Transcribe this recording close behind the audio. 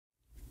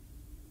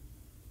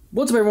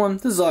What's up everyone,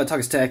 this is All I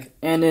Talk is Tech,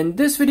 and in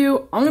this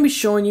video I'm going to be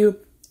showing you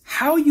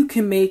how you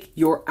can make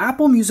your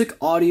Apple Music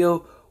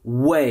audio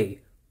way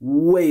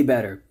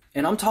better.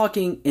 And I'm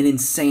talking an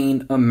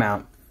insane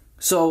amount.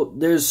 So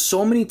there's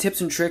so many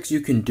tips and tricks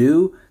you can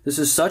do. This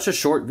is such a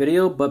short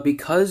video, but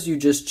because you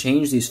just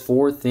change these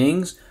 4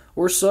 things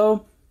or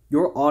so,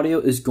 your audio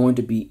is going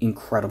to be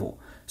incredible.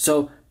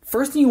 So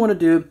first thing you want to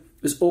do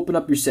is open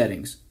up your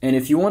settings. And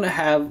if you want to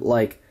have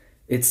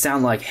it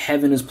sound like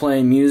heaven is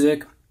playing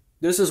music,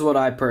 this is what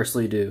I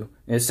personally do.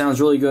 It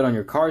sounds really good on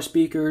your car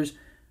speakers,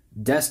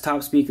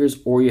 desktop speakers,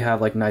 or you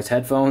have nice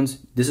headphones.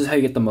 This is how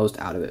you get the most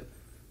out of it.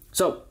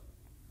 So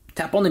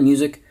tap on the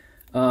music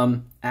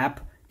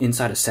app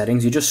inside of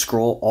settings. You just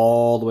scroll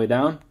all the way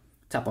down,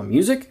 tap on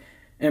music,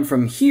 and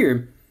from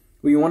here,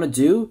 what you want to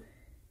do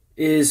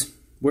is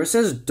where it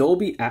says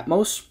Dolby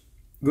Atmos,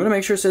 you want to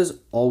make sure it says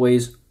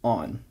always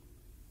on.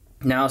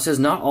 Now it says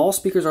not all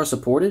speakers are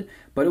supported,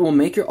 but it will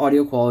make your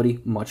audio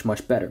quality much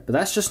better. But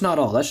that's just not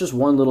all. That's just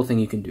one little thing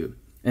you can do.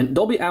 And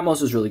Dolby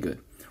Atmos is really good.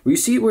 Where you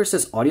see where it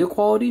says audio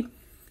quality,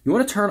 you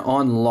want to turn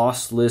on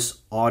lossless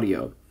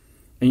audio.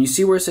 And you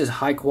see where it says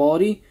high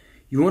quality,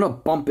 you want to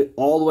bump it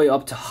all the way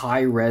up to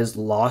high res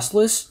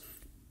lossless.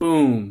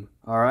 Boom.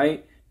 All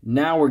right.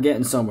 Now we're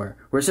getting somewhere.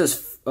 Where it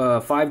says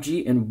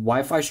 5G and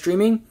Wi-Fi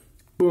streaming,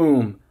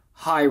 boom,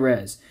 high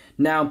res.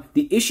 Now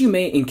the issue you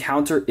may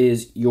encounter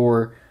is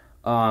your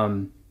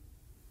songs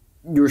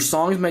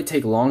might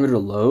take longer to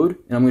load,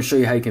 and I'm going to show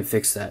you how you can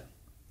fix that.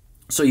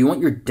 So you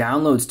want your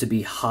downloads to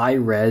be high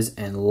res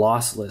and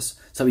lossless,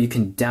 so you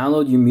can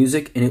download your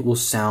music and it will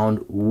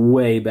sound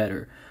way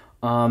better.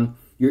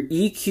 Your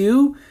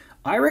EQ,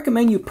 I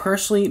recommend you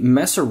personally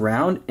mess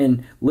around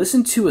and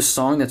listen to a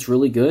song that's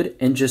really good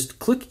and just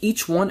click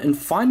each one and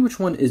find which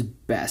one is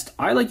best.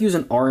 I like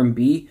using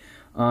R&B.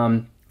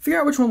 Figure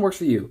out which one works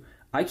for you.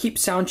 I keep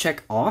sound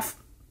check off.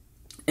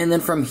 And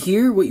then from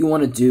here, what you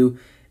want to do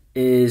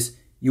is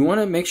you want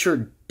to make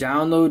sure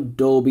download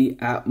Dolby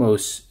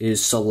Atmos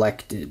is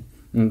selected,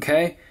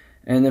 okay?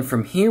 And then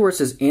from here where it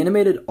says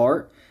animated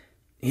art,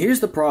 here's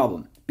the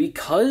problem.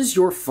 Because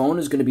your phone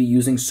is going to be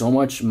using so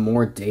much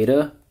more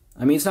data,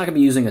 I mean, it's not going to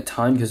be using a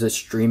ton because it's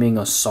streaming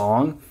a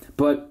song,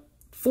 but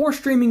for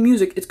streaming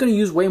music, it's going to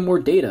use way more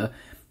data.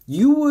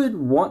 You would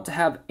want to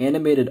have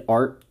animated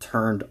art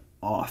turned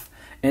off.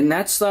 And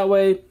that's that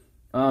way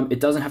it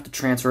doesn't have to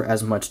transfer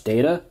as much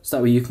data, so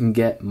that way you can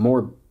get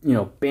more,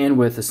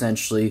 bandwidth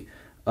essentially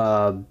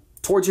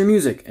towards your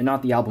music and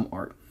not the album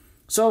art.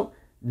 So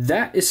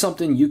that is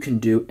something you can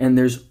do, and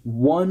there's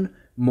one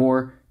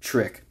more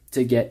trick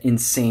to get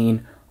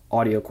insane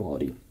audio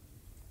quality.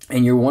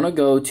 And you want to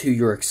go to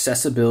your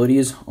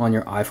accessibilities on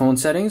your iPhone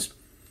settings,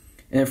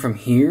 and from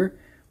here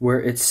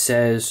where it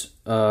says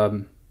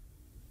you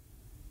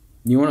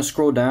want to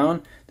scroll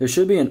down, there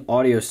should be an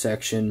audio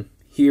section,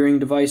 hearing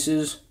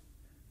devices,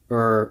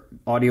 or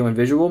audio and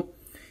visual.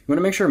 You want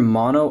to make sure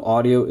mono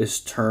audio is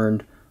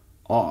turned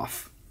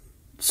off,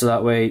 so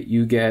that way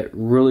you get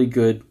really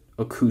good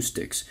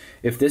acoustics.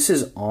 If this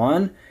is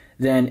on,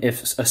 then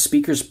if a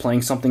speaker's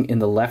playing something in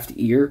the left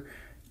ear,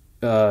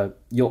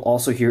 you'll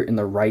also hear it in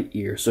the right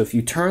ear. So if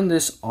you turn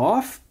this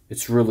off,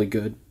 it's really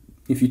good.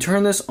 If you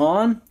turn this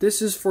on,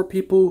 this is for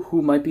people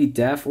who might be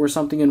deaf or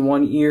something in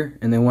one ear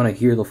and they want to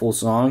hear the full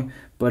song.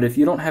 But if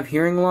you don't have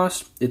hearing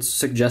loss, it's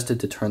suggested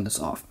to turn this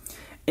off.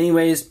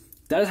 Anyways,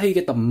 that is how you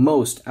get the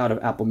most out of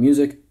Apple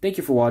Music. Thank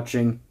you for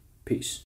watching. Peace.